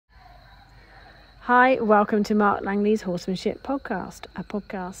Hi, welcome to Mark Langley's Horsemanship Podcast, a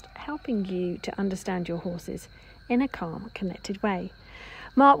podcast helping you to understand your horses in a calm, connected way.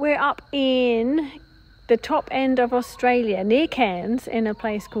 Mark, we're up in the top end of Australia, near Cairns, in a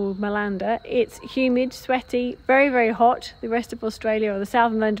place called Malanda. It's humid, sweaty, very, very hot. The rest of Australia, or the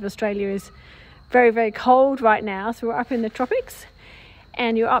southern end of Australia, is very, very cold right now. So we're up in the tropics.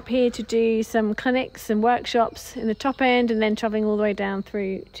 And you're up here to do some clinics and workshops in the top end and then travelling all the way down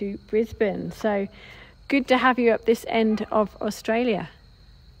through to Brisbane. So good to have you up this end of Australia.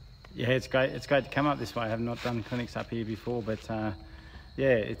 Yeah, it's great. It's great to come up this way. I have not done clinics up here before, but yeah,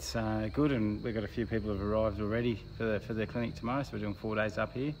 it's good. And we've got a few people who have arrived already for their clinic tomorrow. So we're doing 4 days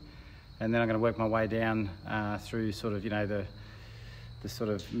up here. And then I'm going to work my way down through sort of, the sort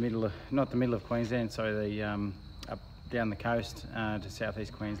of middle of, not the middle of Queensland, sorry, the down the coast to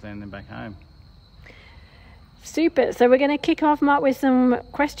southeast Queensland and then back home. Super. So we're going to kick off, Mark, with some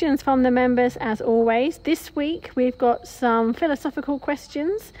questions from the members as always. This week we've got some philosophical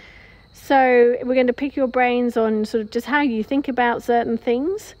questions. So we're going to pick your brains on sort of just how you think about certain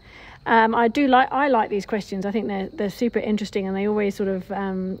things. I like these questions. I think they're super interesting and they always sort of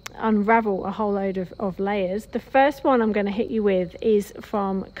unravel a whole load of layers. The first one I'm going to hit you with is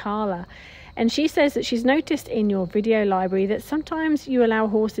from Carla. And she says that she's noticed in your video library that sometimes you allow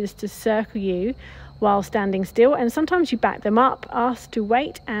horses to circle you while standing still, and sometimes you back them up, ask to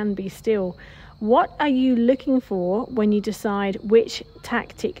wait and be still. What are you looking for when you decide which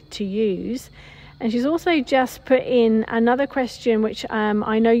tactic to use? And she's also just put in another question, which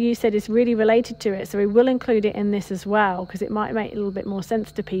I know you said is really related to it, so we will include it in this as well, because it might make a little bit more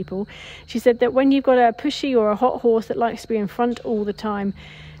sense to people. She said that when you've got a pushy or a hot horse that likes to be in front all the time,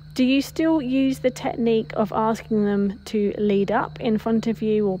 do you still use the technique of asking them to lead up in front of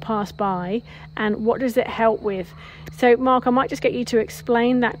you or pass by? And what does it help with? So, Mark, I might just get you to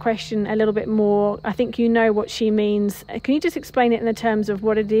explain that question a little bit more. I think you know what she means. Can you just explain it in the terms of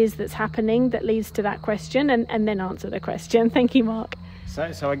what it is that's happening that leads to that question and then answer the question? Thank you, Mark.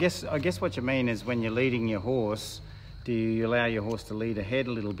 So I guess what you mean is when you're leading your horse, do you allow your horse to lead ahead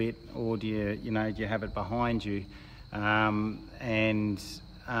a little bit, or do you have it behind you?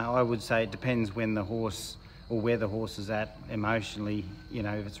 I would say it depends when the horse or where the horse is at emotionally,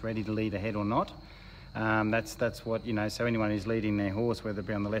 if it's ready to lead ahead or not. That's what, so anyone who's leading their horse, whether it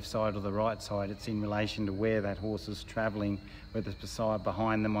be on the left side or the right side, it's in relation to where that horse is travelling, whether it's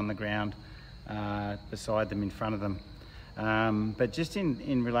behind them on the ground, beside them, in front of them. But just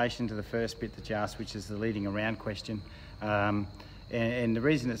in relation to the first bit that you asked, which is the leading around question, and the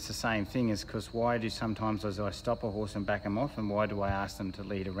reason it's the same thing is because why do sometimes as I stop a horse and back them off, and why do I ask them to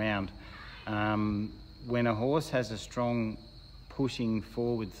lead around? When a horse has a strong pushing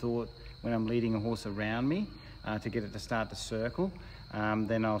forward thought, when I'm leading a horse around me to get it to start to circle,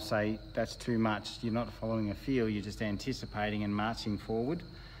 then I'll say that's too much. You're not following a feel, you're just anticipating and marching forward.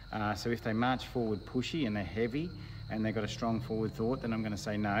 So if they march forward pushy and they're heavy and they've got a strong forward thought, then I'm going to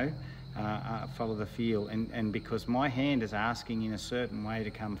say no. Follow the feel, and because my hand is asking in a certain way to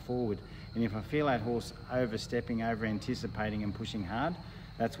come forward, and if I feel that horse overstepping, over anticipating and pushing hard,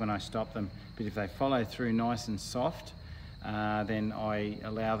 that's when I stop them. But if they follow through nice and soft, then I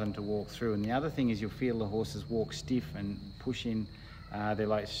allow them to walk through. And the other thing is you'll feel the horses walk stiff and push in, they're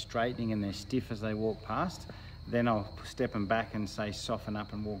like straightening and they're stiff as they walk past. Then I'll step them back and say soften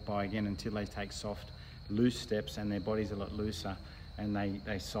up and walk by again until they take soft, loose steps and their body's a lot looser, and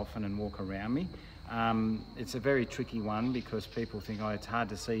they soften and walk around me. It's a very tricky one because people think, it's hard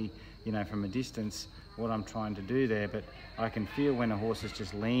to see, from a distance what I'm trying to do there, but I can feel when a horse is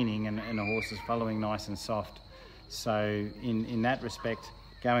just leaning and a horse is following nice and soft. So in that respect,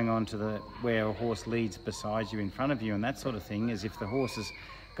 going on to where a horse leads beside you, in front of you, and that sort of thing, is if the horse has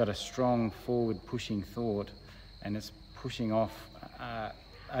got a strong forward pushing thought and it's pushing off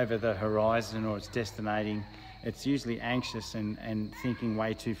over the horizon, or it's destinating, it's usually anxious and thinking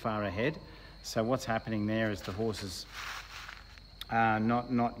way too far ahead. So what's happening there is the horses are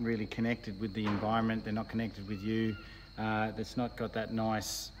not really connected with the environment. They're not connected with you. It's not got that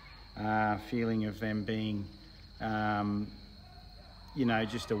nice feeling of them being,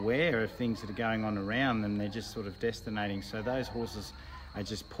 just aware of things that are going on around them. They're just sort of destinating. So those horses are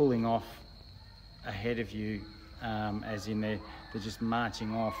just pulling off ahead of you, as in they're just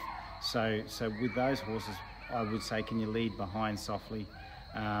marching off. So with those horses, I would say, can you lead behind softly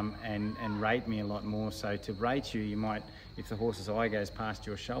and rate me a lot more? So to rate you might, if the horse's eye goes past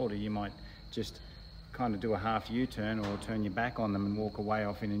your shoulder, you might just kind of do a half U-turn or turn your back on them and walk away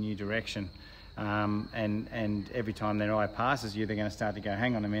off in a new direction. And every time their eye passes you, they're going to start to go,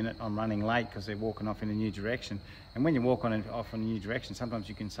 hang on a minute, I'm running late, because they're walking off in a new direction. And when you walk off in a new direction, sometimes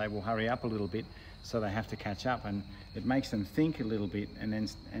you can say, well, hurry up a little bit, so they have to catch up, and it makes them think a little bit, and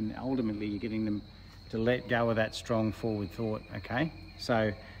ultimately you're getting them to let go of that strong forward thought. Okay,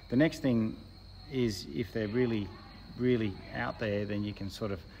 so the next thing is, if they're really out there, then you can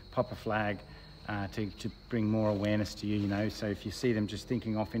sort of pop a flag to bring more awareness to you, you know. So if you see them just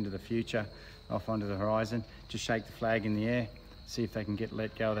thinking off into the future, off onto the horizon, just shake the flag in the air, see if they can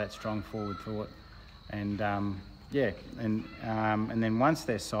let go of that strong forward thought. And yeah, and then once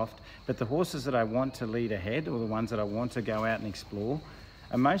they're soft, but the horses that I want to lead ahead, or the ones that I want to go out and explore,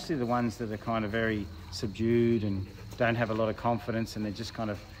 are mostly the ones that are kind of very subdued and don't have a lot of confidence, and they're just kind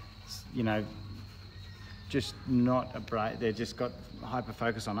of, you know, just not they're just got hyper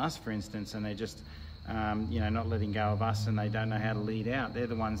focus on us, for instance, and they're just you know, not letting go of us, and they don't know how to lead out. They're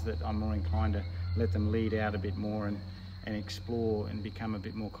the ones that I'm more inclined to let them lead out a bit more and explore and become a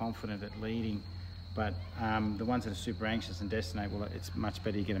bit more confident at leading. But the ones that are super anxious and destinate, well, it's much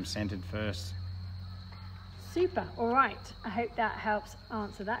better you get them centered first. Super. All right. I hope that helps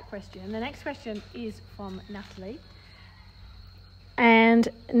answer that question. And the next question is from Natalie. And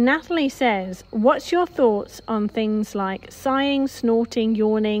Natalie says, what's your thoughts on things like sighing, snorting,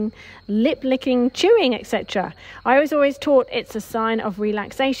 yawning, lip licking, chewing, etc.? I was always taught it's a sign of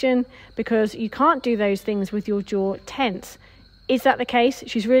relaxation because you can't do those things with your jaw tense. Is that the case?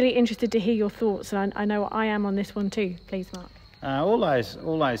 She's really interested to hear your thoughts, and I know I am on this one too. Please, Mark. All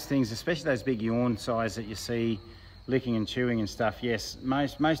those things, especially those big yawn sighs that you see, licking and chewing and stuff. Yes,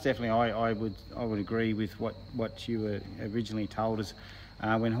 most definitely, I would agree with what you were originally told us.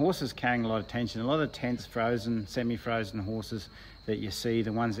 When horses carrying a lot of tension, a lot of tense, frozen, semi-frozen horses that you see,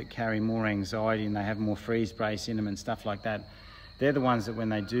 the ones that carry more anxiety and they have more freeze brace in them and stuff like that, they're the ones that when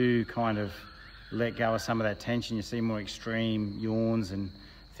they do kind of let go of some of that tension, you see more extreme yawns and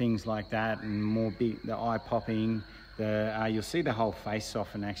things like that, and more the eye popping. You'll see the whole face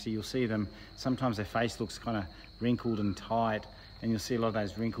soften. Actually, you'll see them, sometimes their face looks kind of wrinkled and tight, and you'll see a lot of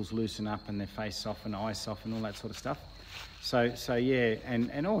those wrinkles loosen up and their face soften, eyes soften, all that sort of stuff. So yeah,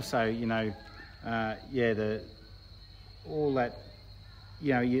 and also, you know, all that,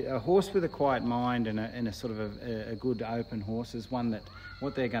 you know, a horse with a quiet mind and a sort of a good open horse is one that,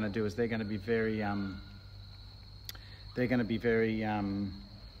 what they're going to do is they're going to be very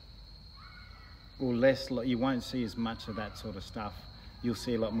or less, you won't see as much of that sort of stuff. You'll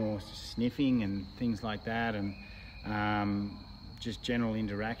see a lot more sniffing and things like that, and just general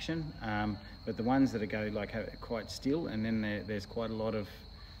interaction. But the ones that go like quite still, and then there's quite a lot of,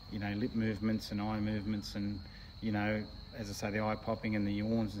 you know, lip movements and eye movements, and, you know, as I say, the eye popping and the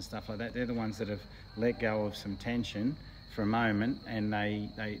yawns and stuff like that. They're the ones that have let go of some tension for a moment, and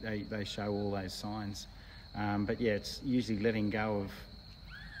they show all those signs. But yeah, it's usually letting go of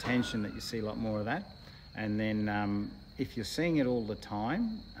tension that you see a lot more of that. And then if you're seeing it all the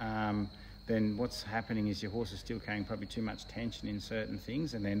time, then what's happening is your horse is still carrying probably too much tension in certain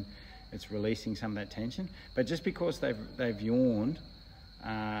things, and then it's releasing some of that tension. But just because they've yawned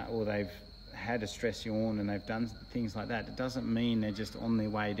or they've had a stress yawn and they've done things like that, it doesn't mean they're just on their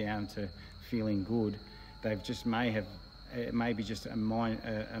way down to feeling good. They've just maybe just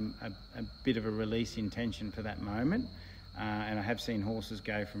a bit of a release in tension for that moment. And I have seen horses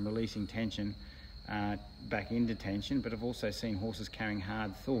go from releasing tension back into tension, but I've also seen horses carrying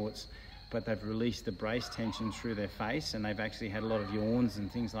hard thoughts, but they've released the brace tension through their face, and they've actually had a lot of yawns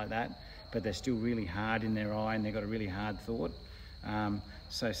and things like that, but they're still really hard in their eye and they've got a really hard thought.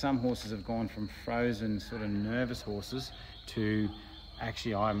 So some horses have gone from frozen sort of nervous horses to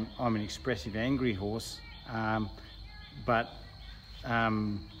actually I'm an expressive angry horse,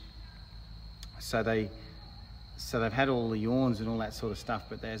 so they've had all the yawns and all that sort of stuff,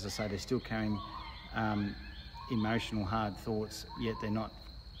 but as I say, they're still carrying emotional hard thoughts, yet they're not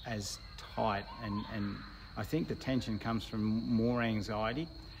as tight, and I think the tension comes from more anxiety,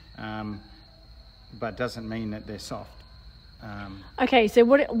 but doesn't mean that they're soft. Okay, so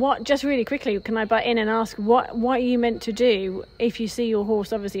what? Just really quickly, can I butt in and ask what are you meant to do if you see your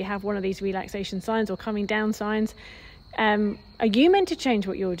horse obviously have one of these relaxation signs or coming down signs? Are you meant to change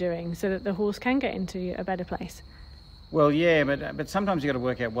what you're doing so that the horse can get into a better place? Well, yeah, but sometimes you got to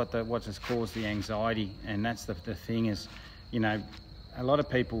work out what has caused the anxiety, and that's the thing is, you know, a lot of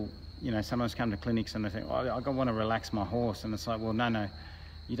people, you know, sometimes come to clinics and they think, I want to relax my horse, and it's like, well, no,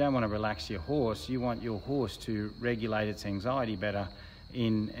 you don't want to relax your horse. You want your horse to regulate its anxiety better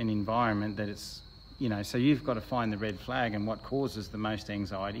in an environment that it's, you know, so you've got to find the red flag and what causes the most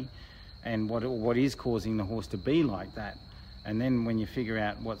anxiety, and what is causing the horse to be like that. And then when you figure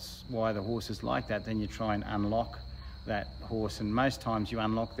out why the horse is like that, then you try and unlock that horse. And most times you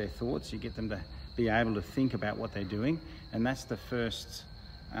unlock their thoughts, you get them to be able to think about what they're doing. And that's the first,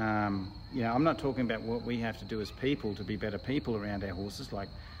 you know, I'm not talking about what we have to do as people to be better people around our horses. Like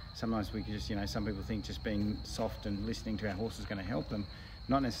sometimes we can just, you know, some people think just being soft and listening to our horse is going to help them.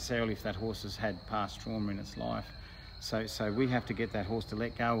 Not necessarily if that horse has had past trauma in its life. So we have to get that horse to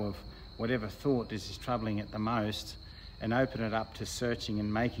let go of whatever thought is troubling it the most and open it up to searching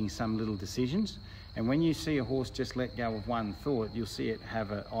and making some little decisions. And when you see a horse just let go of one thought, you'll see it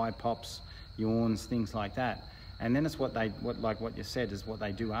have eye pops, yawns, things like that. And then it's like what you said is what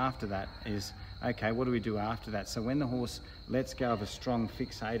they do after that is, okay, what do we do after that? So when the horse lets go of a strong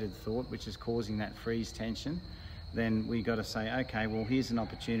fixated thought, which is causing that freeze tension, then we got to say, okay, well, here's an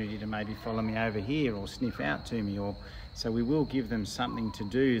opportunity to maybe follow me over here or sniff out to me. So we will give them something to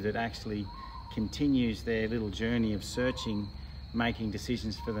do that actually continues their little journey of searching, making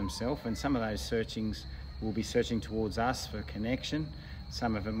decisions for themselves. And some of those searchings will be searching towards us for connection.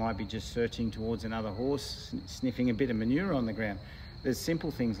 Some of it might be just searching towards another horse, sniffing a bit of manure on the ground. There's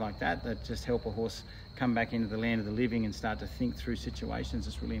simple things like that that just help a horse come back into the land of the living and start to think through situations.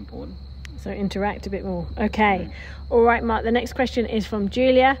 It's really important. So interact a bit more. Okay. All right, Mark, the next question is from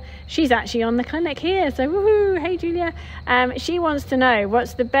Julia. She's actually on the clinic here, so woohoo. Hey, Julia. She wants to know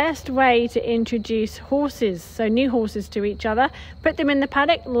what's the best way to introduce horses, so new horses, to each other. Put them in the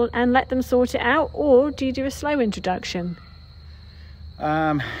paddock and let them sort it out, or do you do a slow introduction?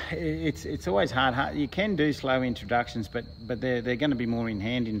 It's always hard. You can do slow introductions, but they're going to be more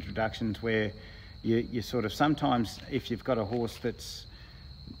in-hand introductions where you sort of, sometimes if you've got a horse that's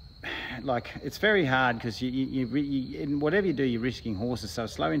like, it's very hard because in whatever you do, you're risking horses. So a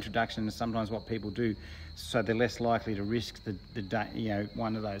slow introduction is sometimes what people do, so they're less likely to risk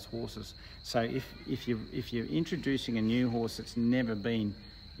one of those horses. So if you're introducing a new horse that's never been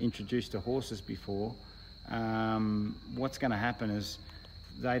introduced to horses before, what's going to happen is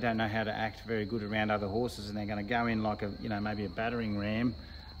they don't know how to act very good around other horses, and they're going to go in like maybe a battering ram,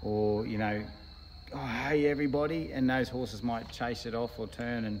 or oh, hey everybody, and those horses might chase it off or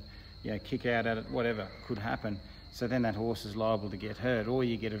turn and kick out at it, whatever could happen. So then that horse is liable to get hurt, or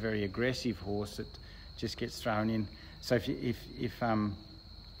you get a very aggressive horse that just gets thrown in. So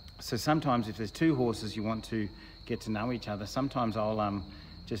so sometimes if there's two horses you want to get to know each other, sometimes I'll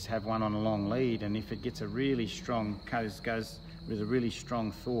just have one on a long lead, and if it gets a really strong goes with a really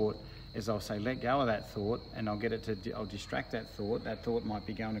strong thought, is I'll say let go of that thought, and I'll distract that thought. That thought might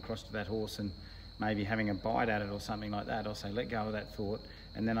be going across to that horse and maybe having a bite at it or something like that. I'll say let go of that thought,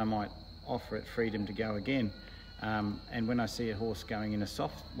 and then I might offer it freedom to go again. And when I see a horse going in a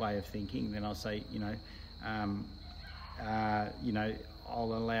soft way of thinking, then I'll say I'll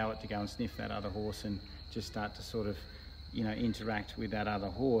allow it to go and sniff that other horse and just start to sort of interact with that other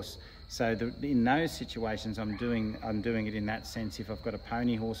horse. So in those situations, I'm doing it in that sense. If I've got a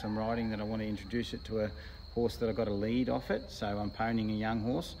pony horse I'm riding that I want to introduce it to a horse that I've got a lead off it, so I'm ponying a young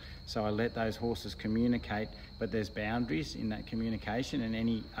horse, so I let those horses communicate, but there's boundaries in that communication, and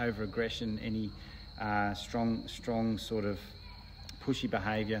any over-aggression, any strong sort of pushy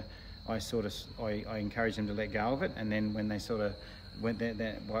behaviour, I encourage them to let go of it, and then when they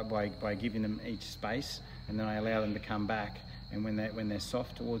by giving them each space, and then I allow them to come back, and when they're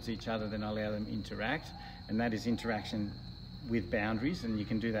soft towards each other, then I allow them to interact, and that is interaction with boundaries, and you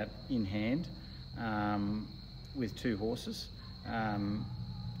can do that in hand with two horses.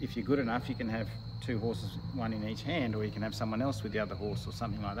 If you're good enough, you can have two horses, one in each hand, or you can have someone else with the other horse or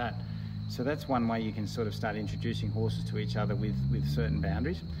something like that. So that's one way you can sort of start introducing horses to each other with certain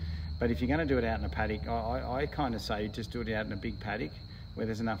boundaries. But if you're going to do it out in a paddock, I kind of say just do it out in a big paddock where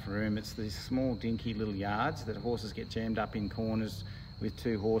there's enough room. It's these small dinky little yards that horses get jammed up in corners with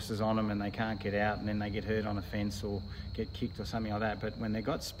two horses on them and they can't get out, and then they get hurt on a fence or get kicked or something like that. But when they've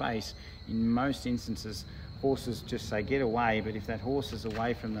got space, in most instances, horses just say get away, but if that horse is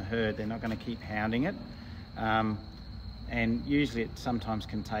away from the herd, they're not going to keep hounding it. And usually it sometimes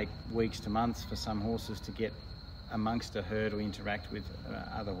can take weeks to months for some horses to get amongst a herd or interact with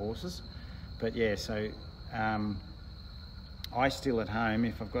other horses. But yeah, so I still at home,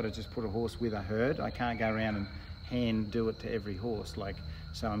 if I've got to just put a horse with a herd, I can't go around and hand do it to every horse.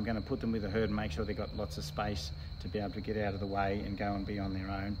 So I'm going to put them with a herd and make sure they've got lots of space to be able to get out of the way and go and be on their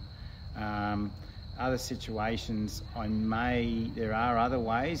own. Other situations, there are other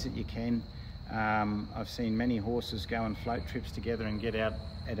ways that you can. I've seen many horses go on float trips together and get out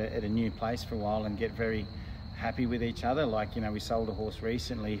at a new place for a while and get very happy with each other. We sold a horse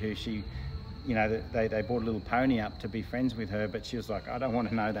recently who they brought a little pony up to be friends with her, but she was like, I don't want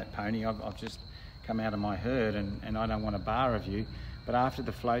to know that pony. I've just come out of my herd, and I don't want a bar of you. But after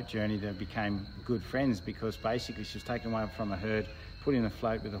the float journey, they became good friends, because basically she was taken away from a herd, put in a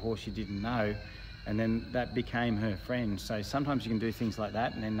float with a horse she didn't know, and then that became her friend. So sometimes you can do things like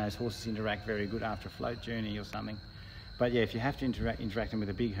that, and then those horses interact very good after a float journey or something. But yeah, if you have to interact with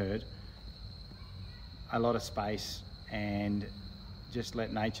a big herd, a lot of space, and just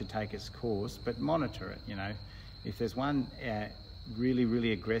let nature take its course, but monitor it, you know. If there's one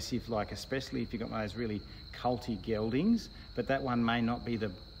really aggressive, like especially if you've got one of those really culty geldings, but that one may not be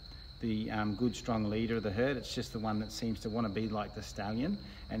the good strong leader of the herd, it's just the one that seems to want to be like the stallion,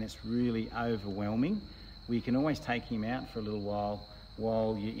 and it's really overwhelming, we can always take him out for a little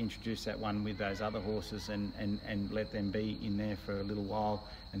while you introduce that one with those other horses, and let them be in there for a little while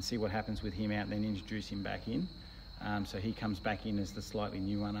and see what happens with him out, and then introduce him back in. So he comes back in as the slightly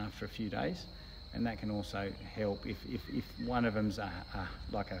new one after a few days, and that can also help if one of them's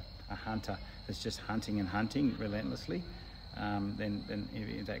like a hunter that's just hunting relentlessly, then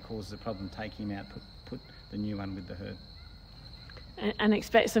if that causes a problem, take him out, put the new one with the herd. And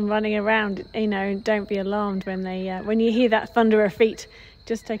expect some running around, you know. Don't be alarmed when you hear that thunder of feet.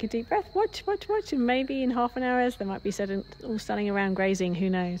 Just take a deep breath, watch, and maybe in half an hour they might be all standing around grazing. Who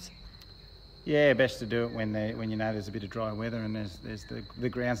knows? Yeah, best to do it when you know there's a bit of dry weather and there's the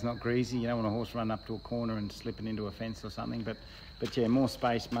ground's not greasy. You don't want a horse run up to a corner and slipping into a fence or something. But yeah, more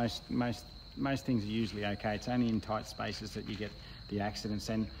space. Most things are usually okay. It's only in tight spaces that you get the accidents.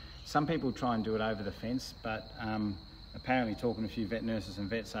 And some people try and do it over the fence, but apparently, talking to a few vet nurses and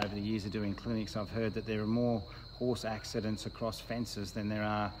vets over the years of doing clinics, I've heard that there are more horse accidents across fences than there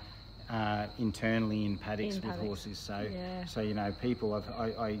are internally in paddocks with horses. So, yeah. So you know, people.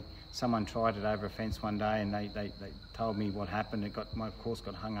 Someone tried it over a fence one day, and they told me what happened. My horse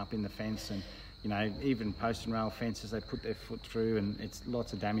got hung up in the fence, and you know, even post and rail fences, they put their foot through, and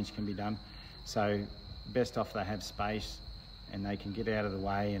lots of damage can be done. So, best off they have space, and they can get out of the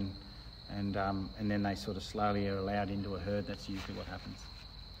way, and then they sort of slowly are allowed into a herd. That's usually what happens.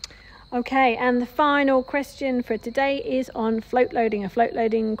 Okay, and the final question for today is on float loading, a float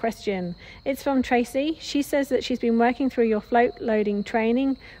loading question. It's from Tracy. She says that she's been working through your float loading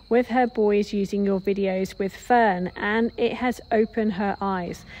training with her boys using your videos with Fern, and it has opened her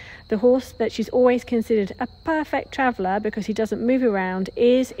eyes. The horse that she's always considered a perfect traveller because he doesn't move around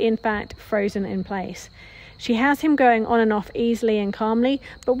is in fact frozen in place. She has him going on and off easily and calmly,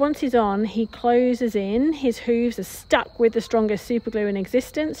 but once he's on, he closes in. His hooves are stuck with the strongest superglue in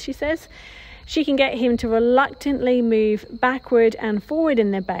existence, she says. She can get him to reluctantly move backward and forward in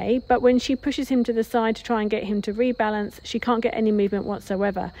the bay, but when she pushes him to the side to try and get him to rebalance, she can't get any movement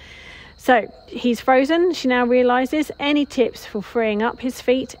whatsoever. So he's frozen. She now realises. Any tips for freeing up his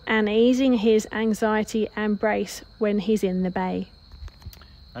feet and easing his anxiety and brace when he's in the bay?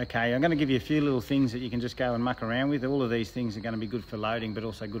 Okay, I'm going to give you a few little things that you can just go and muck around with. All of these things are going to be good for loading, but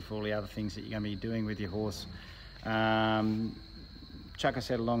also good for all the other things that you're going to be doing with your horse. Chuck a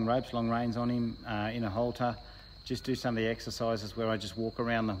set of long ropes, long reins on him in a halter. Just do some of the exercises where I just walk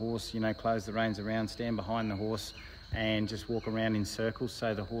around the horse, you know, close the reins around, stand behind the horse, and just walk around in circles,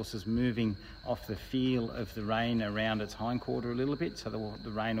 so the horse is moving off the feel of the rein around its hindquarter a little bit, so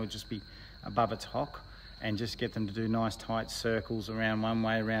the rein will just be above its hock. And just get them to do nice tight circles around one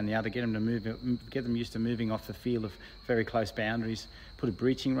way, around the other. Get them used to moving off the field of very close boundaries. Put a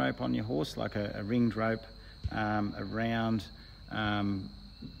breeching rope on your horse, like a ringed rope, around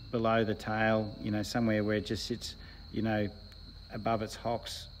below the tail. You know, somewhere where it just sits, you know, above its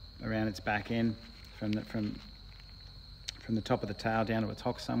hocks, around its back end, from the top of the tail down to its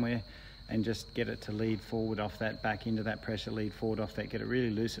hocks somewhere, and just get it to lead forward off that, back into that pressure, lead forward off that. Get it really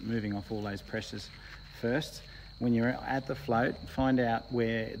loose at moving off all those pressures. First, when you're at the float, find out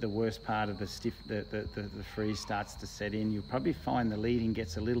where the worst part of the freeze starts to set in. You'll probably find the leading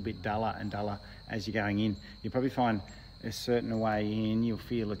gets a little bit duller and duller as you're going in. You'll probably find a certain way in, you'll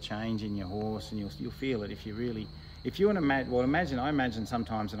feel a change in your horse, and you'll feel it if you want to I imagine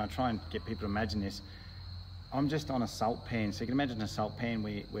sometimes, and I try and get people to imagine this, I'm just on a salt pan. So you can imagine a salt pan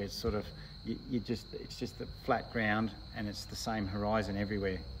where it's sort of, it's just the flat ground, and it's the same horizon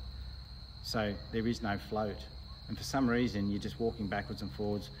everywhere. So there is no float, and for some reason you're just walking backwards and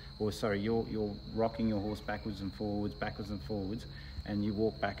forwards, you're rocking your horse backwards and forwards, and you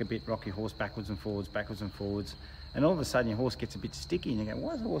walk back a bit, rock your horse backwards and forwards, and all of a sudden your horse gets a bit sticky, and you go,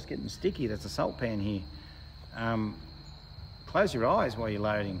 why is the horse getting sticky? There's a salt pan here. Close your eyes while you're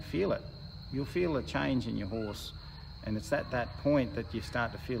loading, feel it. You'll feel a change in your horse, and it's at that point that you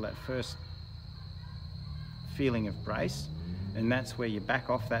start to feel that first feeling of brace. And that's where you back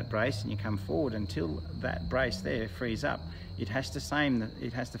off that brace and you come forward until that brace there frees up. It has to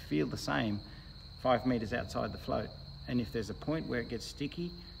feel the same 5 metres outside the float. And if there's a point where it gets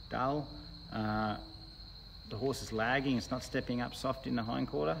sticky, dull, the horse is lagging, it's not stepping up soft in the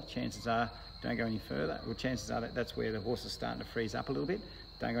hindquarter, chances are don't go any further. Well, chances are that's where the horse is starting to freeze up a little bit.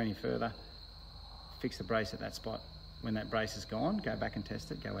 Don't go any further. Fix the brace at that spot. When that brace is gone, go back and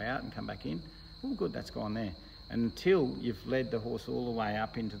test it, go out and come back in. Oh, good, that's gone there. Until you've led the horse all the way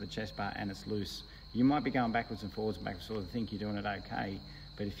up into the chest bar and it's loose. You might be going backwards and forwards and backwards, sort of think you're doing it okay,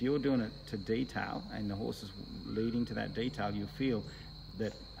 but if you're doing it to detail and the horse is leading to that detail, you'll feel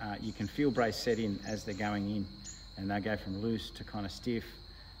that you can feel brace set in as they're going in, and they go from loose to kind of stiff,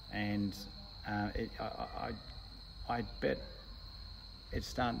 and I bet he's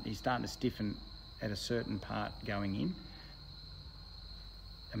starting to stiffen at a certain part going in.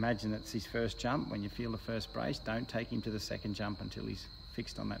 Imagine that's his first jump. When you feel the first brace, don't take him to the second jump until he's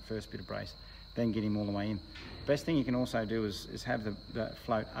fixed on that first bit of brace. Then get him all the way in. Best thing you can also do is have the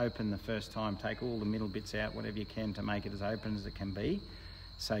float open the first time. Take all the middle bits out, whatever you can, to make it as open as it can be,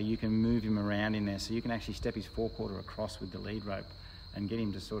 so you can move him around in there. So you can actually step his forequarter across with the lead rope and get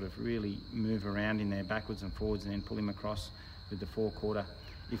him to sort of really move around in there backwards and forwards, and then pull him across with the forequarter.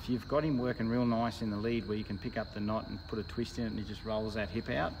 If you've got him working real nice in the lead where you can pick up the knot and put a twist in it and he just rolls that hip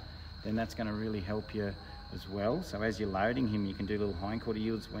out, then that's going to really help you as well. So as you're loading him, you can do little hindquarter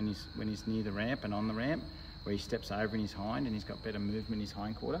yields when he's near the ramp and on the ramp, where he steps over in his hind and he's got better movement in his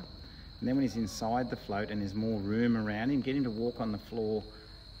hindquarter. And then when he's inside the float and there's more room around him, get him to walk on the floor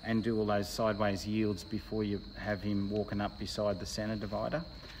and do all those sideways yields before you have him walking up beside the centre divider.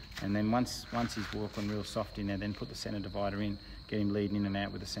 And then once he's walking real soft in there, then put the centre divider in, get him leading in and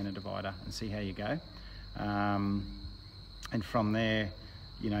out with the centre divider and see how you go. And from there,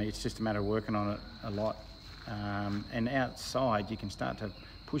 you know, it's just a matter of working on it a lot. And outside, you can start to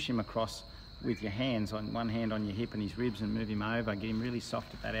push him across with your hands, on one hand on your hip and his ribs, and move him over, get him really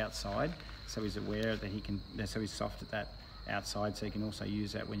soft at that outside, so he's aware that so he's soft at that outside, so you can also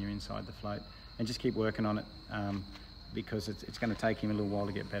use that when you're inside the float. And just keep working on it, because it's going to take him a little while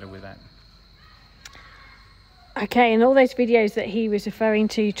to get better with that. Okay, and all those videos that he was referring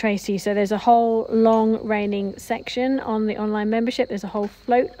to, Tracy, so there's a whole long reining section on the online membership. There's a whole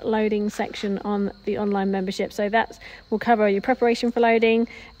float loading section on the online membership. So that will cover your preparation for loading,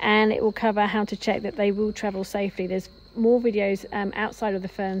 and it will cover how to check that they will travel safely. There's more videos outside of the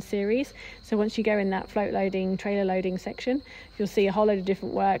Fern series. So once you go in that float loading, trailer loading section, you'll see a whole load of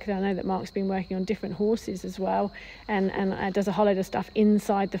different work. I know that Mark's been working on different horses as well, and does a whole load of stuff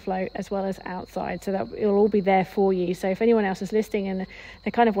inside the float as well as outside, so that it'll all be there for you. So if anyone else is listening and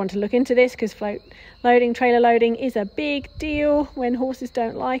they kind of want to look into this, because float loading, trailer loading is a big deal when horses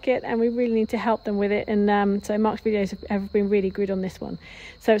don't like it, and we really need to help them with it. And so Mark's videos have been really good on this one.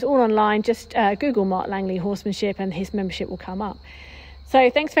 So it's all online. Just Google Mark Langley horsemanship and his membership will come up. So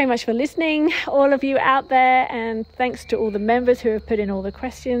thanks very much for listening, all of you out there, and thanks to all the members who have put in all the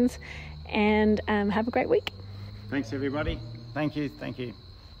questions, and have a great week. Thanks everybody. Thank you.